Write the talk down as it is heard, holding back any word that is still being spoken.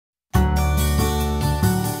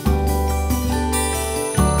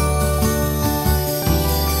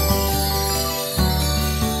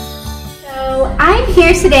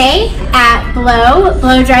here today at Blo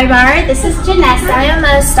Blow Dry Bar. This is Janessa. I am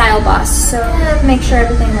a style boss, so make sure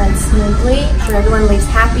everything runs smoothly, make sure everyone leaves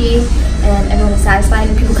happy and everyone is satisfied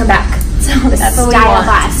and people come back. So that's what we want.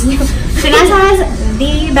 Boss. Janessa has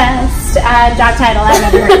the best job title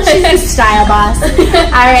I've ever heard. She's a style boss.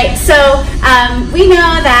 All right, so we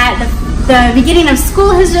know that the beginning of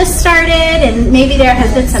school has just started, and maybe there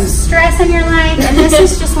has been some stress in your life, and this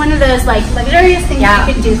is just one of those like luxurious things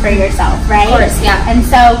you can do for yourself, right? Of course, yeah. And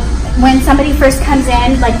so when somebody first comes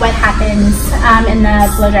in, like what happens in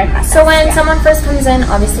the blow dry process? So when someone first comes in,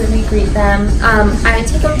 obviously we greet them. I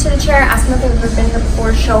take them to the chair, ask them if they've ever been here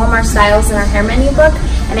before, show them our styles and our hair menu book,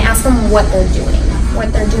 and I ask them what they're doing,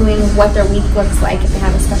 what their week looks like, if they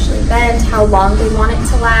have a special event, how long they want it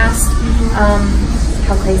to last,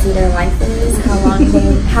 how crazy their life is,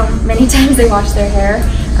 how many times they wash their hair,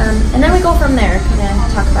 and then we go from there, kind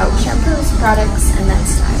of talk about shampoos, products, and then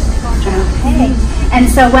styling. Okay. And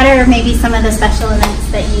so what are maybe some of the special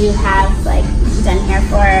events that you have like done here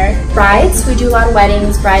for? Brides. We do a lot of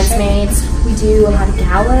weddings, bridesmaids. We do a lot of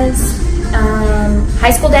galas,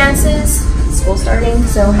 high school dances, school starting,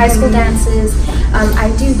 so high school dances. I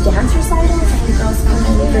do dance recitals. I think girls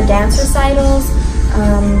come for dance recitals.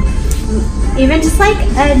 Even just like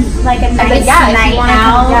a nice night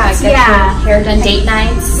out. Get your hair done, date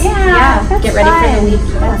nights. Get ready for the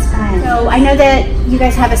week. That's fun. So I know that you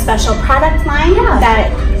guys have a special product line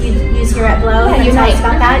that you use here at Blo. Yeah, Unite. Tell us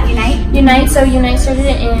about that. Unite. So Unite started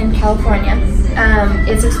in California.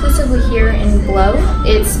 It's exclusively here in Blo.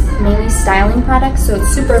 It's mainly styling products, so it's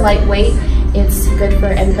super lightweight. It's good for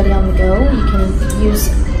everybody on the go. You can use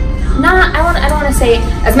I don't want to say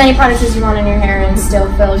as many products as you want in your hair and still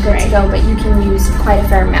feel good to go, but you can use quite a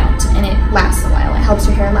fair amount and it lasts a while. It helps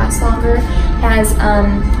your hair last longer. It has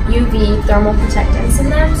UV thermal protectants in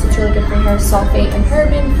them, so it's really good for your hair, sulfate and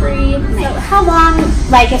paraben free. So how long,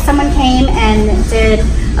 like if someone came and did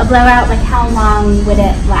a blowout, like how long would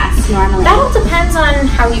it last normally? That all depends on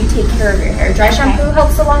how you take care of your hair. Dry shampoo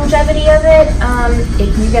helps the longevity of it.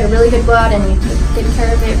 If you get a really good blowout and you take good care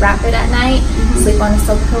of it, wrap it at night, sleep on a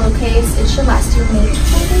silk pillowcase, it should last you maybe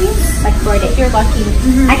 4 days. Like 4 days. If you're lucky.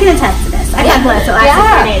 I can attest to this. I've had blows that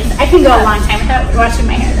last 4 days. I can go a long time without washing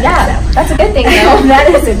my hair. That's a good thing though. That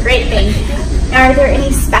is a great thing. Are there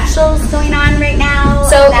any specials going on right now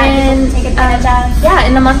that you can take advantage of? Yeah,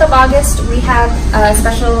 in the month of August we have a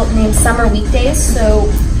special named Summer Weekdays. So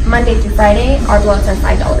Monday through Friday, our blowouts are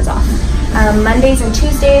 $5 off. Mondays and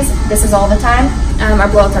Tuesdays, this is all the time. Our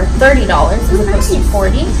blowouts are $30 as opposed to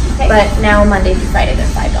 $40, but now Monday through Friday they're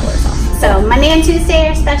 $5 off. So Monday and Tuesday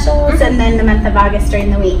are specials, and then the month of August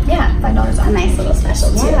during the week. Yeah, $5 off. A nice little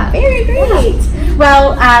special too. Yeah. Very great.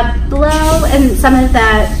 Well, Blo and some of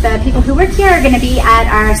the people who work here are going to be at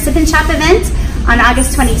our Sip and Shop event on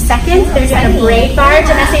August 22nd. They're doing a braid bar.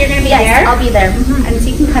 Janessa, you're going to be there? I'll be there. And so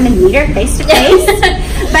you can come and meet her face to face.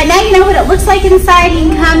 But now you know what it looks like inside. You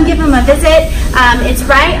can come give them a visit. It's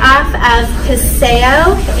right off of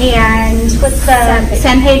Paseo and what's the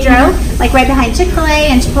San Pedro, like right behind Chick-fil-A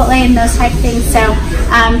and Chipotle and those type of things. So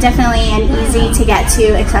definitely an easy to get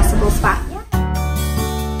to accessible spot.